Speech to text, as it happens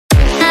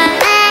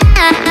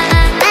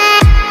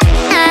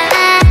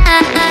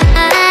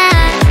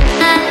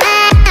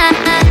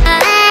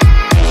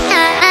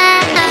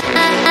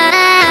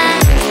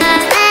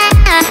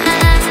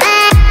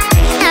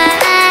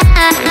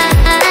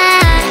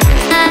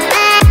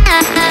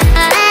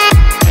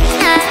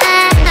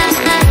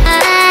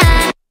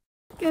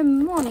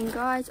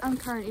guys, I'm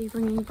currently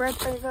bringing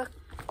bread over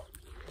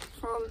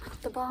from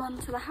the barn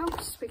to the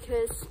house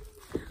because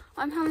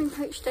I'm having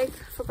poached egg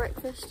for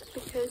breakfast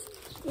because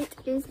it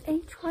is a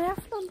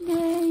triathlon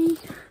day.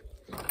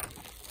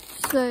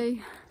 So,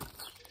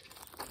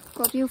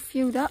 got to be all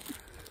fueled up.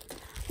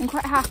 I'm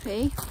quite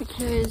happy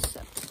because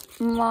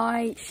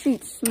my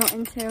shoot's not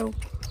until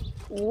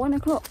 1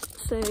 o'clock,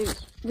 so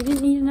we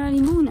didn't need an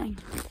early morning.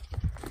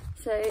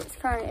 So it's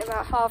currently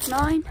about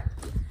 9:30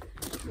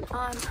 and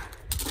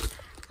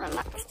I'm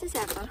relaxed as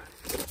ever.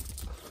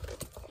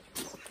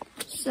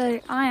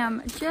 So I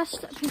am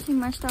just putting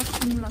my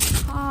stuff in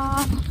the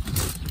car.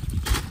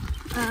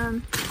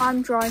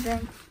 I'm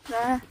driving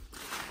there,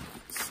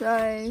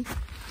 so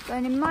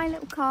going in my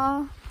little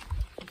car.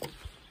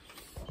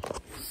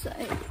 So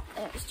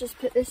let's just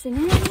put this in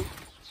here,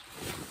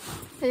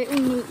 put it all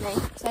neatly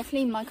because I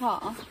cleaned my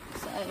car.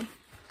 So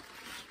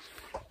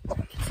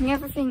putting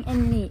everything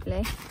in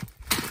neatly.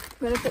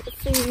 I'm going to put the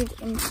food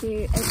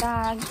into a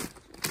bag.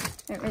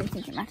 I don't really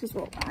think it matters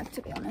what bag,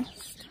 to be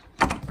honest.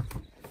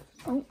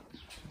 Oh,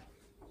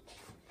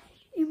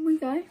 in we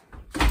go.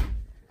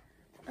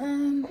 No, I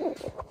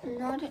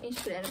don't need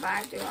to put it in a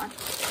bag, do I?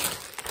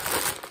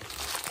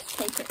 Just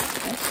take it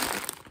like this.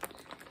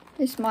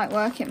 This might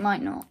work, it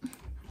might not.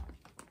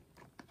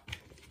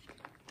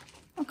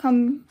 I'll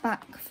come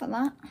back for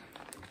that.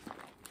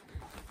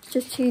 It's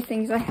just 2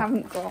 things I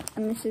haven't got,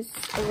 and this is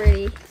a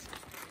really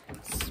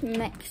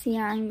smexy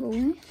angle,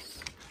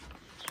 this.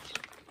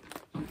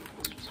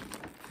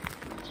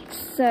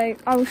 So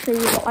I will show you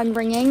what I'm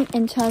bringing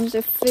in terms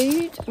of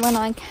food when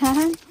I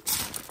can.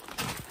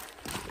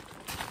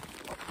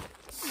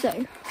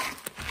 So,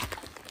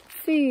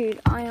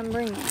 food I am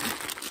bringing.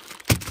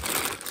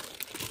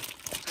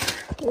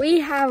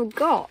 We have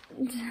got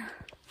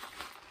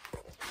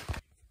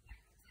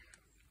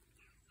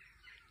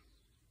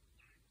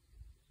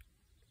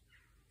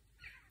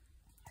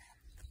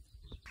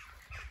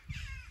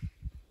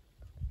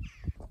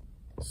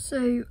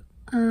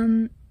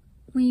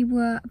we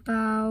were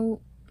about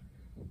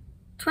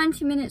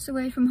 20 minutes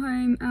away from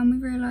home and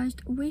we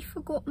realised we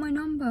forgot my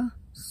number.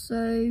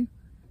 So,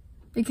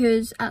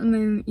 because at the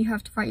moment you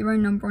have to write your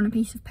own number on a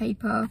piece of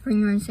paper, bring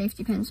your own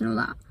safety pins and all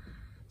that.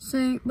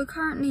 So we're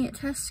currently at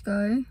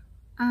Tesco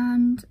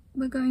and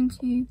we're going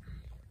to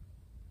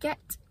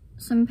get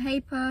some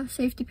paper,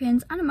 safety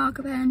pins and a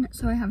marker pen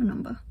so I have a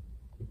number.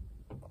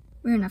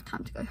 We don't have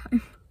time to go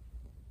home.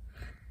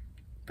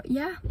 But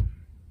yeah,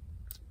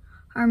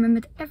 I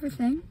remembered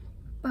everything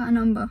but a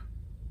number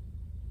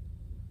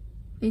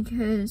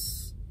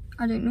because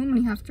I don't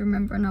normally have to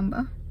remember a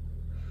number.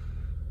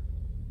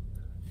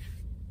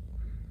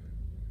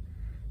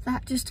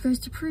 That just goes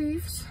to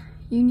prove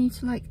you need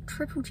to like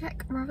triple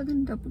check rather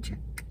than double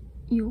check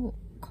your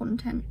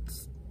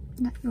contents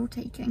that you're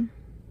taking.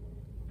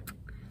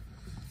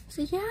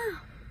 So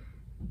yeah,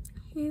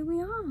 here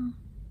we are.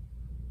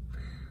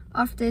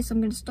 After this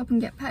I'm going to stop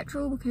and get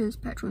petrol because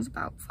petrol is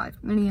about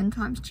 5 million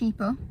times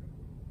cheaper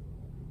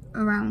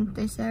around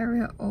this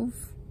area of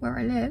where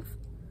I live.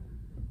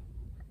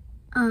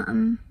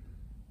 And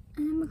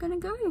then we're gonna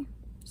go.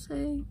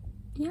 So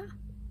yeah.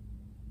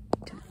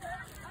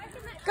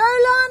 Go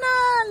Lana!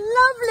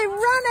 Lovely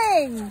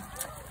running!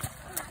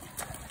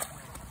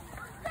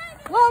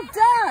 Well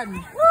done!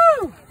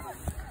 Woo!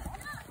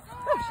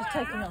 Oh, she's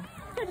taking off.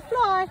 Go to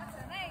fly!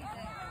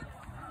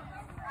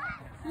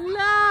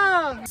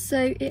 Love!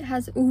 So it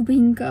has all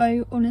been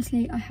go.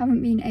 Honestly, I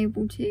haven't been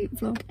able to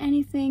vlog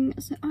anything,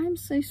 so I'm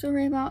so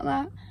sorry about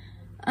that.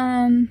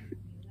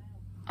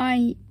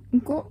 I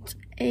got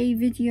a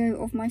video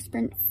of my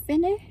sprint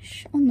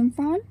finish on the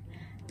run.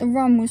 The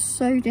run was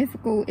so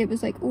difficult, it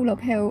was like all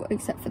uphill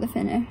except for the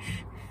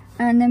finish.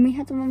 And then we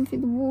had to run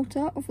through the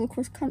water of the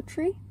cross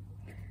country.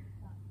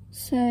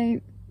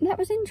 So that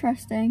was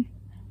interesting.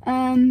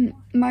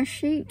 My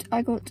shoot,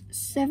 I got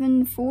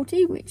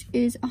 7:40, which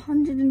is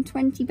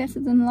 120 better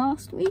than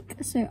last week.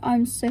 So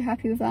I'm so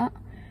happy with that.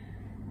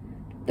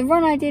 The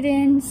run I did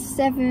in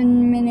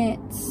 7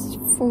 minutes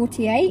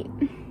 48.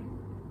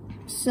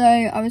 So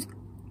I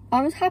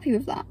was happy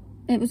with that.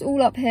 It was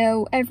all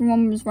uphill,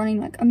 everyone was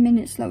running like a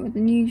minute slower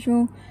than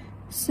usual,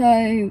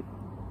 so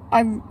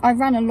I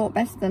ran a lot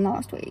better than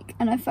last week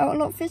and I felt a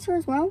lot fitter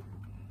as well.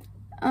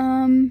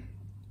 And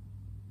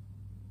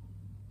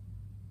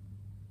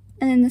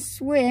in the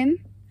swim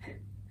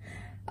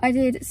I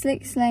did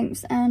 6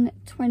 lengths and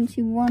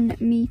 21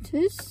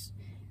 meters,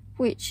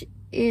 which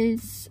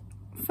is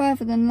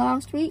further than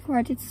last week where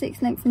I did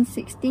 6 lengths and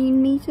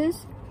 16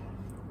 meters.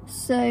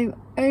 So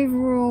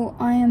overall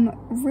I am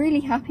really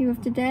happy with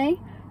today.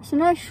 It's a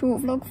nice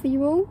short vlog for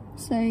you all,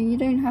 so you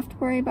don't have to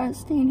worry about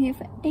staying here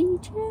for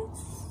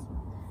ages.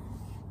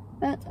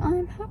 But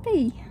I'm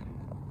happy.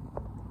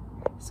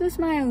 So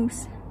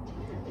smiles.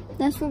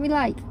 That's what we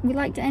like. We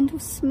like to end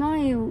with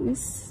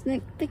smiles.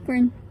 Like big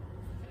grin.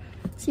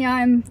 So yeah,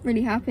 I'm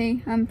really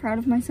happy. I'm proud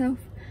of myself.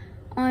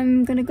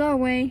 I'm gonna go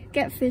away,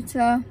 get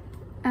fitter,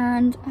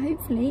 and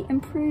hopefully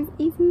improve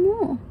even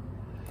more.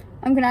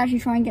 I'm gonna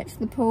actually try and get to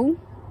the pool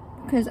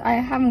because I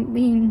haven't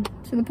been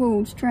to the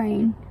pool to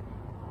train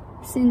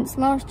since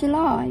last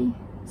July.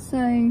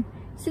 So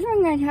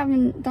considering I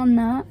haven't done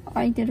that,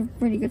 I did a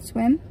really good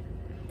swim.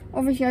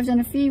 Obviously I've done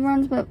a few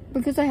runs, but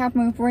because I have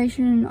my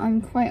operation,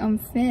 I'm quite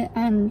unfit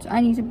and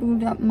I need to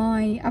build up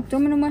my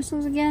abdominal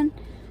muscles again.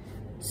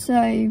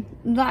 So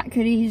that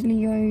could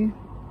easily go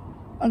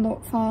a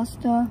lot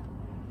faster.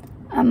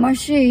 And my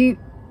shoot,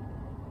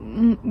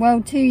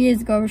 well, 2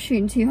 years ago I was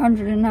shooting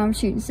 200 and now I'm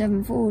shooting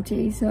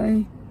 740,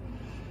 so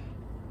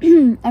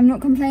I'm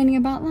not complaining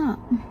about that.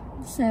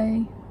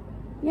 So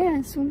yeah,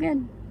 it's all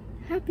good.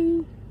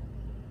 Happy.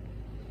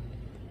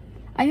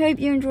 I hope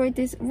you enjoyed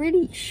this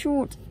really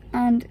short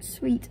and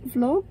sweet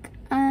vlog,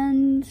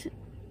 and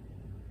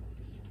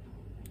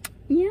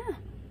yeah,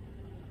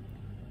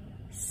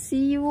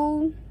 see you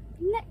all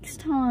next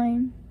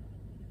time.